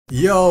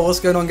Yo, what's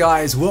going on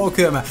guys?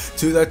 Welcome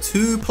to the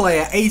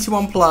 2-player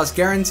 81 plus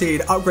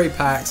guaranteed upgrade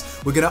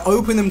packs. We're going to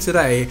open them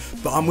today,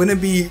 but I'm going to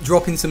be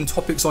dropping some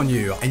topics on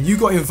you. And you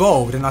got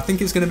involved, and I think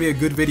it's going to be a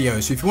good video.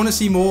 So if you want to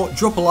see more,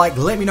 drop a like,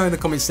 let me know in the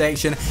comment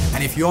section.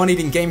 And if you are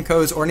needing game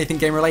codes or anything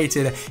game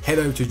related, head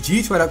over to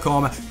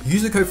g2a.com,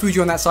 use the code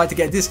Fuji on that site to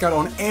get a discount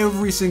on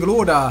every single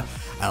order.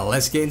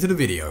 Let's get into the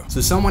video.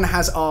 So someone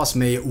has asked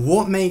me,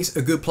 what makes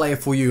a good player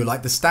for you?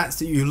 Like the stats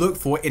that you look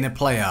for in a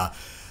player.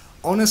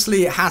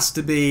 Honestly, it has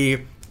to be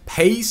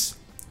pace,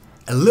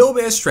 a little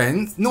bit of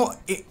strength, not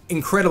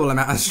incredible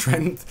amount of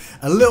strength,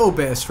 a little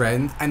bit of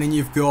strength, and then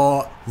you've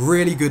got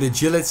really good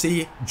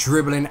agility,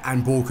 dribbling,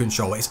 and ball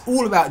control. It's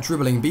all about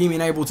dribbling, being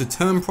able to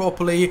turn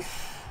properly.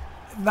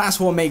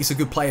 That's what makes a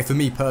good player for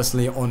me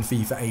personally on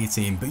FIFA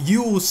 18. But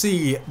you will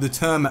see the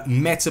term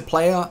meta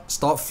player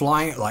start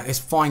flying, like it's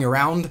flying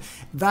around.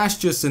 That's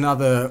just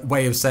another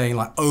way of saying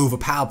like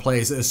overpowered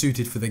players that are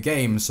suited for the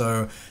game.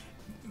 So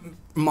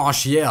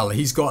Martial,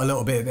 he's got a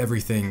little bit of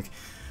everything.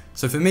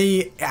 So for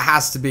me, it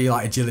has to be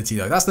like agility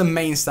though. That's the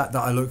main stat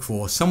that I look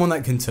for. Someone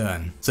that can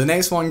turn. So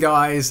next one,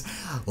 guys,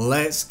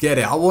 let's get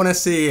it. I want to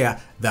see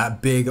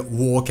that big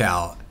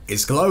walkout.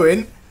 It's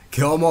glowing.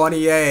 Come on,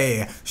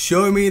 EA.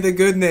 Show me the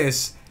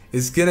goodness.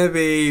 It's going to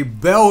be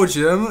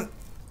Belgium.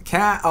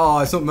 Oh,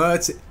 it's not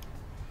Merti.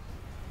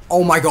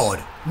 Oh my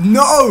god.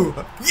 No!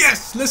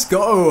 Yes, let's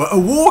go. A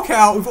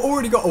walkout. We've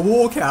already got a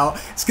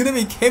walkout. It's going to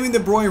be Kevin De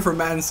Bruyne from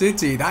Man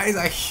City. That is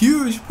a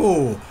huge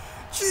pull.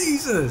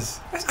 Jesus.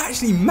 That's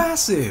actually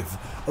massive.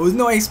 I was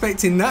not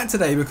expecting that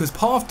today because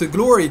Path to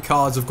Glory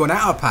cards have gone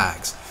out of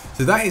packs.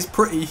 So that is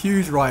pretty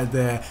huge right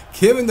there.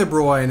 Kevin De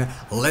Bruyne.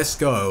 Let's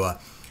go.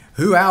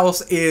 Who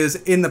else is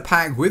in the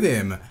pack with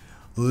him?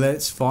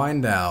 Let's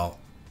find out.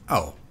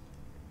 Oh.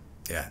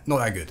 Yeah, not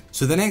that good.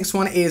 So the next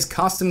one is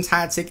custom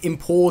tactic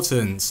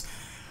importance.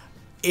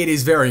 It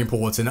is very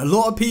important. A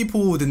lot of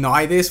people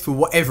deny this for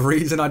whatever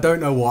reason, I don't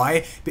know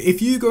why. But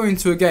if you go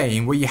into a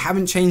game where you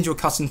haven't changed your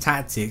custom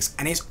tactics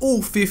and it's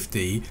all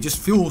 50, it just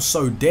feels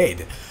so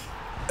dead.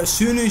 As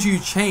soon as you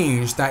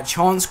change that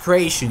chance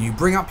creation, you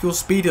bring up your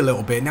speed a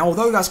little bit. Now,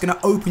 although that's going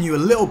to open you a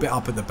little bit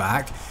up at the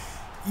back,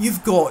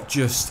 you've got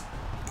just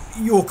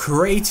your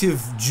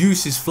creative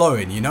juice is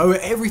flowing, you know,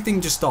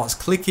 everything just starts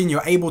clicking.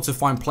 You're able to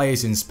find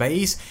players in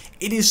space.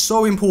 It is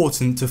so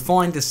important to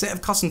find a set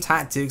of custom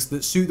tactics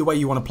that suit the way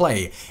you want to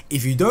play.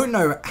 If you don't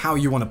know how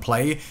you want to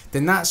play,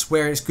 then that's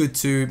where it's good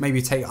to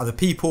maybe take other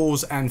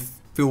people's and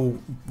feel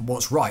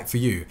what's right for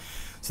you.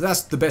 So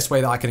that's the best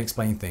way that I can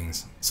explain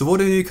things. So what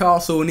do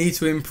Newcastle need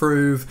to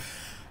improve?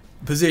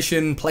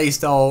 Position,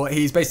 playstyle.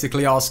 He's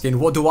basically asking,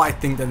 what do I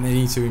think that they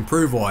need to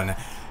improve on?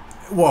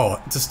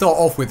 Well, to start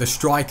off with, the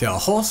striker,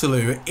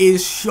 Joselu,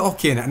 is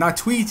shocking. And I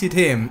tweeted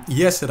him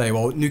yesterday,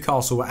 well,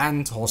 Newcastle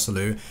and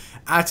Joselu,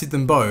 added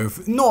them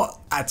both, not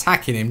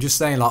attacking him, just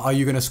saying like, are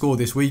you going to score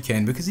this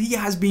weekend? Because he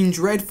has been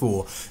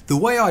dreadful. The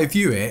way I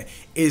view it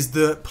is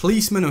that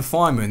policemen and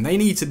firemen, they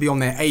need to be on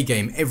their A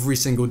game every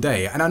single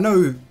day. And I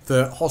know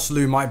that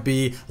Joselu might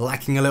be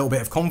lacking a little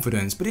bit of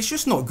confidence, but it's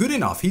just not good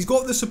enough. He's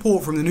got the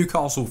support from the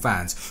Newcastle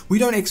fans. We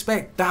don't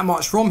expect that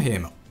much from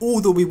him. All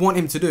that we want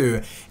him to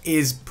do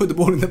is put the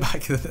ball in the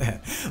back of the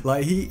net.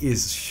 Like, he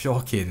is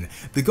shocking.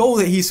 The goal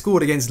that he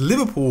scored against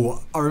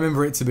Liverpool, I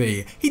remember it to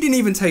be, he didn't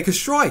even take a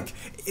strike.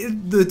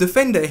 The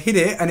defender hit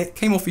it and it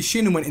came off his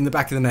shin and went in the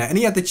back of the net, and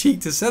he had the cheek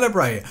to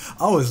celebrate.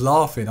 I was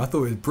laughing. I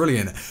thought it was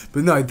brilliant.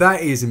 But no,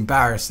 that is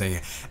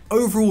embarrassing.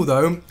 Overall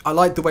though, I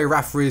like the way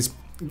Rafa is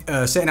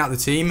setting out the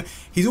team.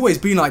 He's always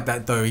been like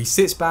that though. He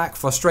sits back,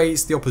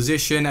 frustrates the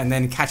opposition, and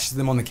then catches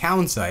them on the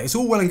counter. It's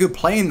all well and good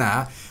playing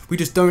that. We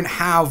just don't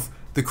have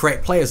the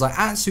correct players. Like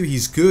Atsu,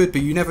 he's good,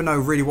 but you never know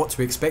really what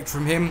to expect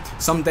from him.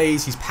 Some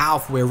days he's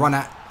powerful, he'll run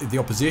at the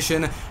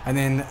opposition, and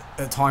then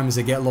at times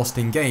they get lost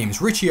in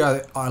games. Richie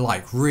I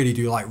like, really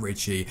do like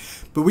Richie,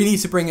 but we need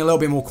to bring a little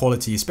bit more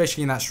quality,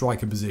 especially in that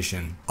striker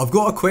position. I've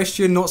got a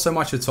question, not so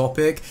much a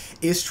topic.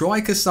 Is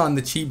Striker's son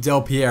the cheap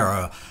Del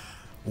Piero?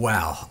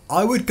 Wow,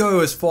 I would go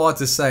as far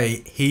to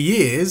say he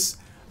is.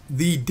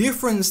 The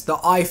difference that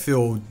I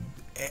feel,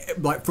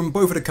 like from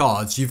both of the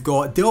cards, you've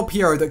got Del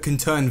Piero that can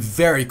turn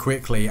very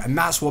quickly, and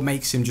that's what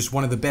makes him just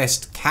one of the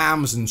best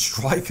cams and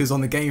strikers on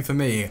the game for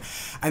me.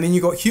 And then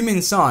you've got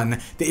Heung-min Son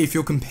that, if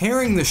you're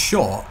comparing the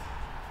shot,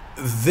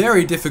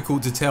 very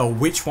difficult to tell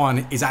which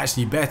one is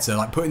actually better,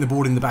 like putting the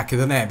ball in the back of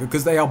the net,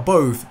 because they are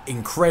both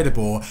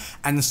incredible.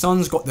 And the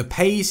Son's got the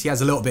pace, he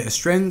has a little bit of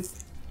strength.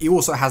 He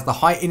also has the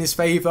height in his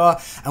favour,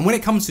 and when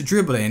it comes to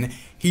dribbling,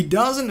 he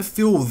doesn't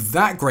feel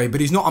that great,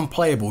 but he's not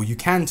unplayable. You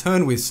can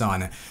turn with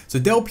Son. So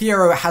Del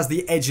Piero has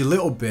the edge a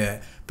little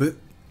bit, but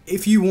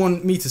if you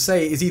want me to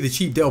say is either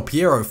cheap Del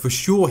Piero, for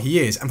sure he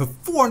is. And for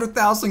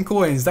 400,000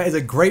 coins, that is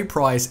a great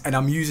price, and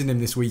I'm using him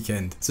this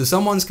weekend. So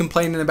someone's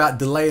complaining about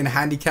delay and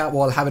handicap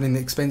while having an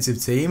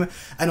expensive team,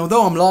 and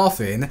although I'm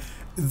laughing,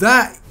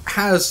 that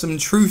has some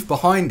truth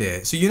behind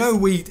it. So you know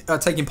we are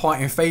taking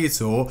part in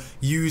Fatal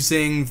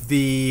using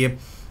the...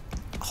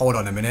 Hold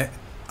on a minute.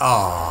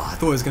 Oh, I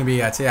thought it was going to be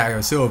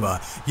Thiago Silva.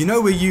 You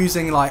know we're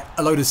using like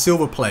a load of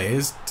silver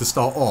players to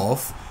start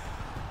off.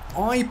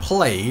 I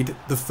played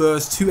the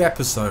first 2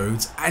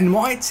 episodes and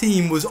my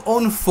team was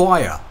on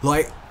fire.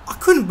 Like, I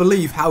couldn't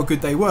believe how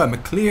good they were.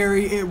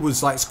 McCleary, it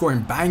was like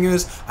scoring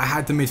bangers. I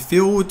had the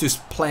midfield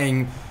just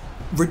playing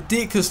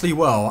ridiculously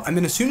well. And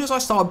then as soon as I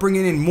started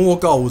bringing in more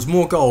goals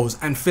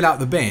and fill out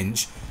the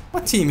bench, my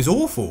team is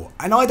awful.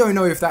 And I don't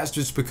know if that's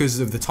just because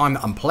of the time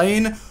that I'm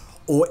playing,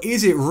 or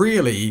is it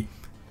really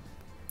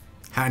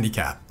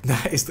handicap?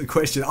 That is the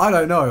question. I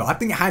don't know. I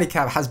think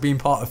handicap has been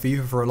part of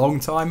FIFA for a long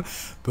time,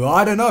 but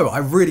I don't know. I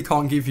really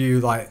can't give you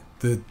like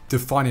the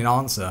defining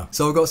answer.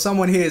 So I've got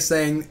someone here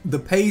saying the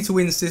pay to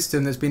win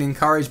system that's been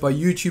encouraged by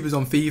YouTubers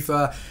on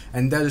FIFA,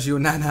 and does your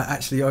nana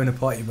actually own a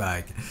party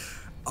bag?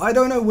 I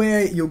don't know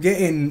where you're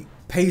getting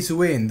pay to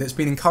win that's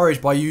been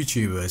encouraged by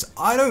YouTubers.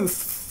 I don't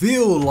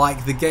feel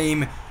like the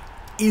game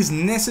is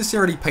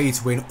necessarily pay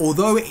to win,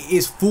 although it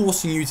is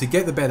forcing you to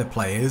get the better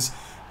players.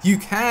 You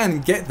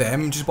can get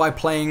them just by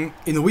playing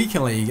in the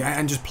weekend league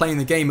and just playing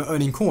the game and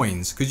earning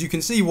coins, because you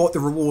can see what the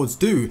rewards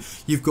do.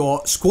 You've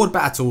got squad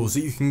battles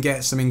that you can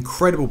get some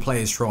incredible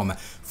players from,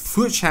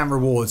 foot champ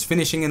rewards,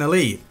 finishing in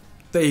elite.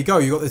 There you go,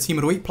 you've got the team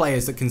of the week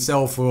players that can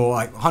sell for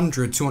like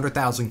 100,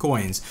 200,000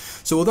 coins.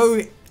 So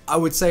although I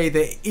would say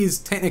that it is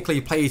technically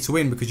pay to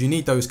win because you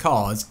need those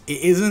cards,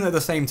 it isn't at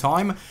the same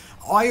time.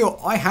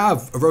 I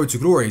have a road to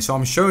glory, so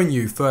I'm showing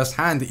you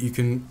firsthand that you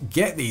can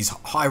get these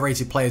high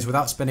rated players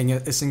without spending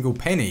a single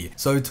penny.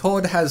 So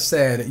Todd has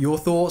said, your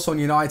thoughts on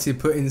United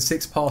putting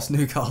 6 past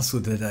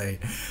Newcastle today?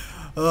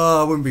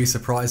 I wouldn't be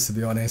surprised, to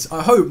be honest.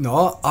 I hope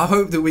not. I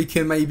hope that we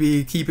can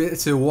maybe keep it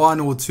to 1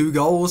 or 2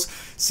 goals.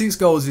 6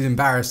 goals is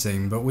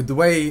embarrassing, but with the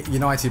way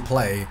United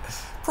play,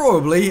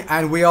 probably,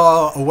 and we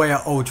are away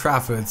at Old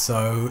Trafford,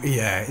 so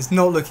yeah, it's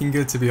not looking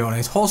good, to be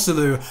honest.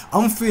 Hosselu,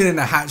 I'm feeling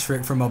a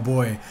hat-trick from my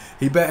boy.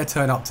 He better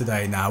turn up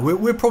today now.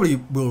 We probably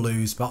will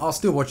lose, but I'll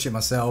still watch it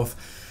myself.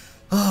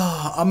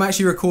 I'm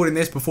actually recording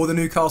this before the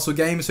Newcastle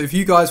game, so if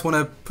you guys want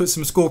to put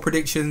some score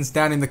predictions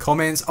down in the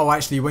comments,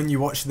 actually, when you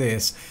watch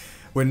this,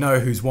 we'll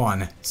know who's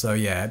won. So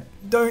yeah,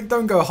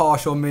 don't go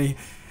harsh on me.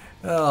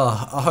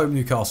 I hope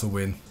Newcastle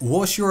win.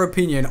 What's your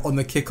opinion on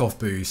the kickoff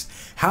boost?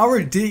 How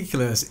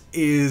ridiculous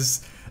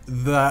is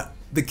that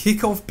the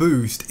kickoff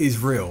boost is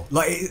real?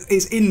 Like,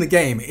 it's in the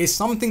game. It's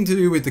something to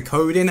do with the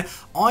coding.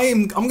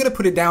 I'm going to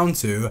put it down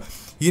to,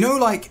 you know,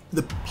 like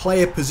the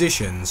player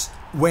positions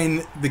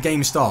when the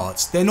game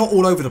starts, they're not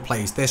all over the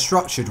place, they're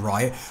structured,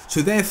 right?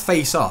 So they're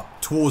face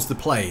up towards the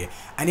play,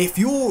 and if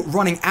you're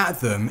running at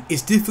them,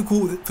 it's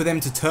difficult for them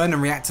to turn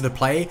and react to the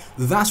play.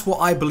 That's what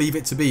I believe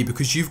it to be,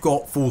 because you've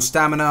got full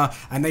stamina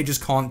and they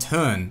just can't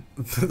turn.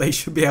 They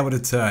should be able to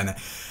turn.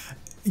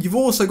 You've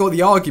also got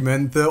the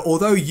argument that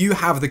although you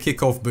have the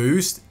kickoff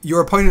boost, your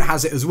opponent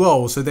has it as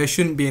well, so there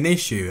shouldn't be an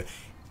issue.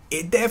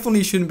 It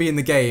definitely shouldn't be in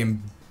the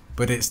game,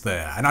 but it's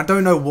there, and I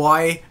don't know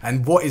why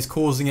and what is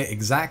causing it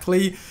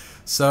exactly.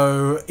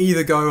 So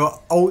either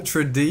go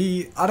Ultra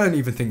D. I don't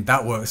even think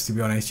that works, to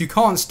be honest. You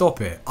can't stop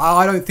it.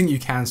 I don't think you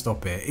can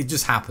stop it. It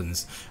just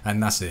happens,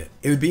 and that's it.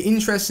 It would be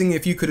interesting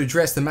if you could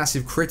address the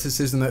massive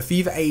criticism that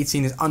FIFA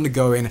 18 is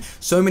undergoing.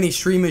 So many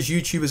streamers,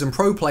 YouTubers and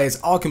pro players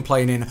are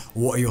complaining.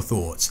 What are your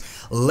thoughts?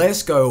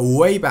 Let's go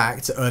way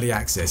back to early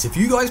access. If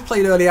you guys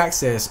played early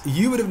access,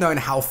 you would have known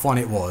how fun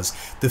it was.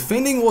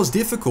 Defending was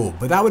difficult,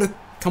 but that would have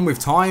come with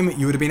time.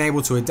 You would have been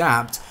able to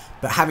adapt.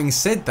 But having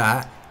said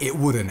that, it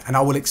wouldn't, and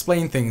I will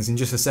explain things in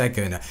just a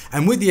second.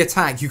 And with the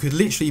attack, you could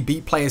literally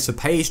beat players for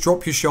pace,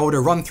 drop your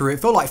shoulder, run through it. It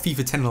felt like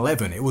FIFA 10 and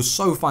 11. It was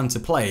so fun to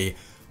play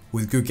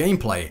with good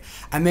gameplay.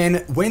 And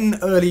then when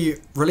early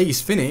release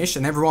finished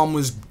and everyone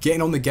was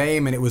getting on the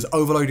game and it was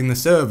overloading the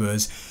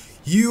servers,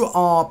 you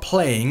are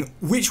playing,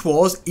 which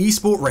was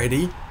esport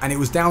ready, and it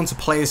was down to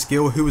player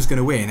skill who was going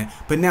to win.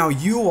 But now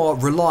you are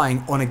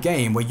relying on a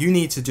game where you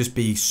need to just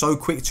be so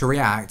quick to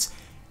react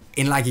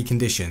in laggy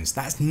conditions.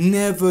 That's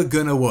never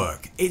gonna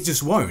work. It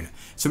just won't.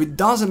 So it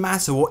doesn't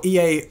matter what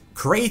EA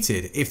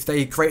created. If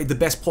they created the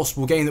best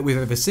possible game that we've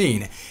ever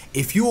seen,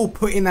 if you're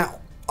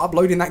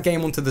uploading that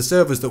game onto the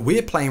servers that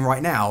we're playing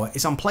right now,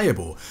 it's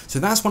unplayable. So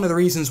that's one of the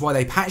reasons why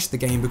they patched the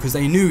game, because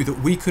they knew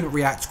that we couldn't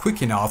react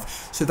quick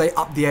enough, so they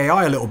upped the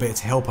AI a little bit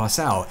to help us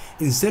out.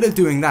 Instead of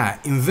doing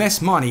that,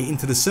 invest money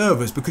into the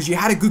servers, because you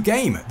had a good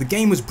game. The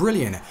game was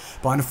brilliant,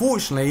 but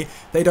unfortunately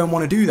they don't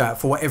want to do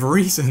that for whatever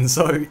reason,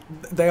 so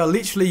they are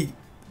literally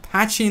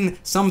patching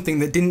something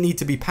that didn't need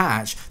to be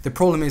patched. The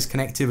problem is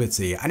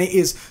connectivity, and it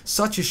is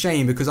such a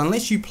shame, because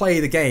unless you play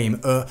the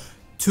game at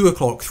 2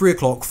 o'clock, 3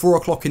 o'clock, 4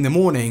 o'clock in the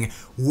morning,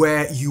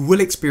 where you will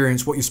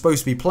experience what you're supposed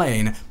to be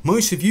playing,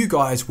 most of you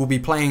guys will be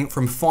playing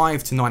from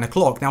 5 to 9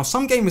 o'clock. Now,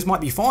 some gamers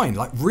might be fine,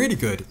 like really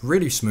good,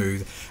 really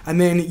smooth, and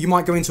then you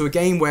might go into a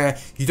game where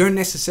you don't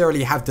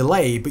necessarily have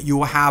delay, but you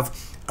will have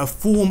a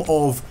form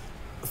of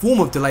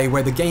delay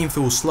where the game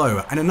feels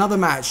slow. And another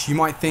match, you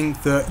might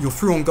think that you're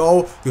through on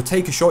goal, you'll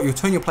take a shot, you'll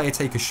turn your player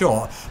take a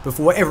shot, but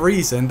for whatever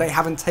reason they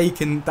haven't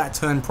taken that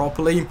turn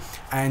properly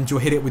and you'll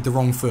hit it with the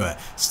wrong foot.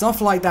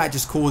 Stuff like that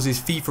just causes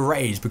FIFA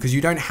rage, because you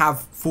don't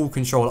have full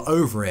control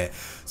over it.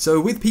 So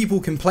with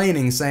people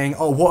complaining, saying,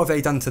 oh, what have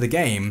they done to the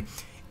game,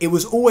 it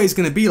was always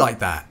going to be like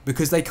that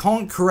because they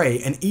can't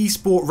create an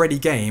esport ready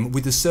game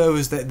with the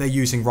servers that they're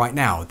using right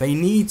now. They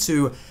need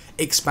to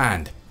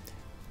expand.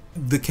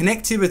 The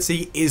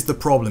connectivity is the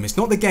problem. It's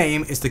not the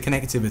game, it's the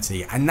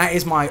connectivity. And that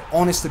is my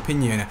honest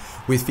opinion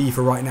with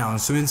FIFA right now.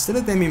 And so instead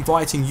of them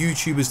inviting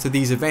YouTubers to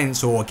these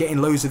events or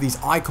getting loads of these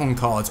icon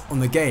cards on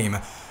the game,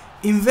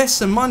 invest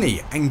some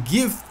money and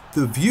give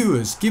the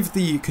viewers, give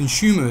the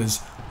consumers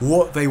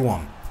what they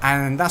want.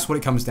 And that's what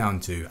it comes down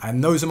to.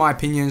 And those are my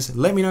opinions.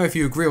 Let me know if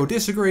you agree or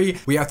disagree.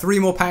 We have 3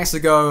 more packs to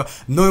go.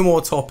 No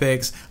more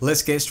topics.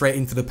 Let's get straight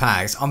into the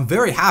packs. I'm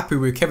very happy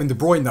with Kevin De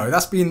Bruyne though.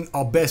 That's been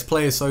our best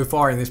player so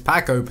far in this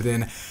pack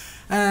opening.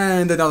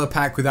 And another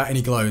pack without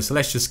any glows, so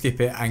let's just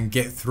skip it and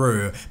get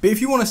through. But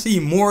if you want to see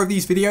more of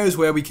these videos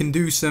where we can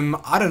do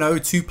some, I don't know,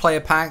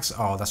 2-player packs,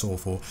 oh that's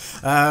awful,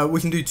 we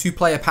can do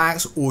 2-player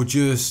packs or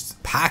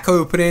just pack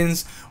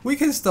openings, we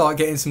can start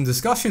getting some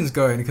discussions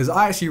going because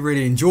I actually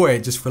really enjoy it,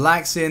 just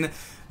relaxing,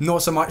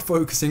 not so much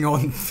focusing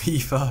on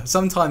FIFA.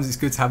 Sometimes it's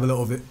good to have a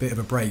little bit of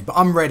a break, but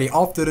I'm ready.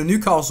 After the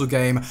Newcastle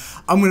game,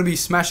 I'm going to be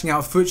smashing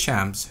out FUT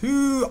champs.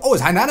 Who? Oh,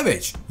 it's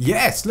Handanovic.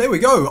 Yes, there we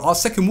go. Our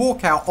second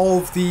walkout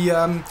of the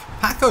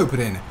pack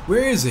opening.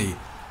 Where is he?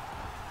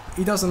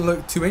 He doesn't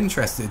look too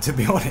interested, to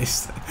be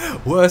honest.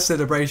 Worst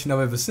celebration I've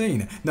ever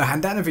seen. No,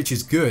 Handanovic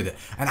is good,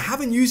 and I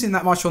haven't used him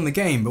that much on the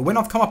game, but when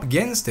I've come up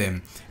against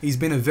him, he's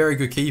been a very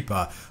good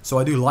keeper, so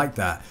I do like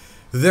that.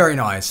 Very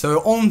nice. So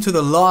on to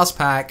the last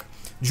pack.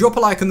 Drop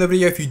a like on the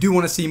video if you do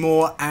want to see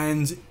more,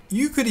 and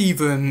you could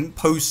even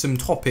post some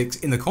topics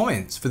in the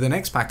comments for the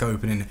next pack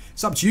opening.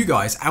 It's up to you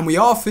guys. And we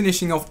are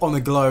finishing off on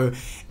the glow.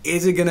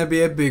 Is it going to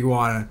be a big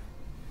one?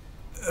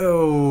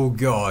 Oh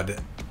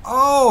god.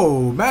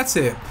 Oh,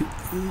 Matip.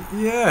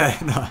 Yeah,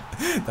 no,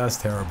 that's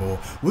terrible.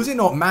 Was it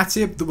not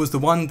Matip that was the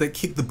one that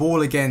kicked the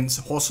ball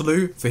against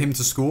Hosselu for him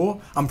to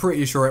score? I'm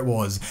pretty sure it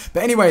was.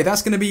 But anyway,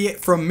 that's going to be it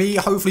from me.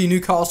 Hopefully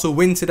Newcastle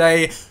win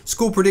today.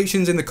 Score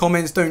predictions in the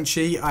comments. Don't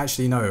cheat.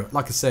 Actually, no.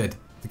 Like I said,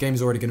 the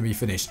game's already going to be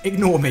finished.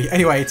 Ignore me.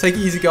 Anyway, take it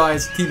easy,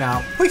 guys. Team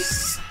out.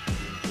 Peace.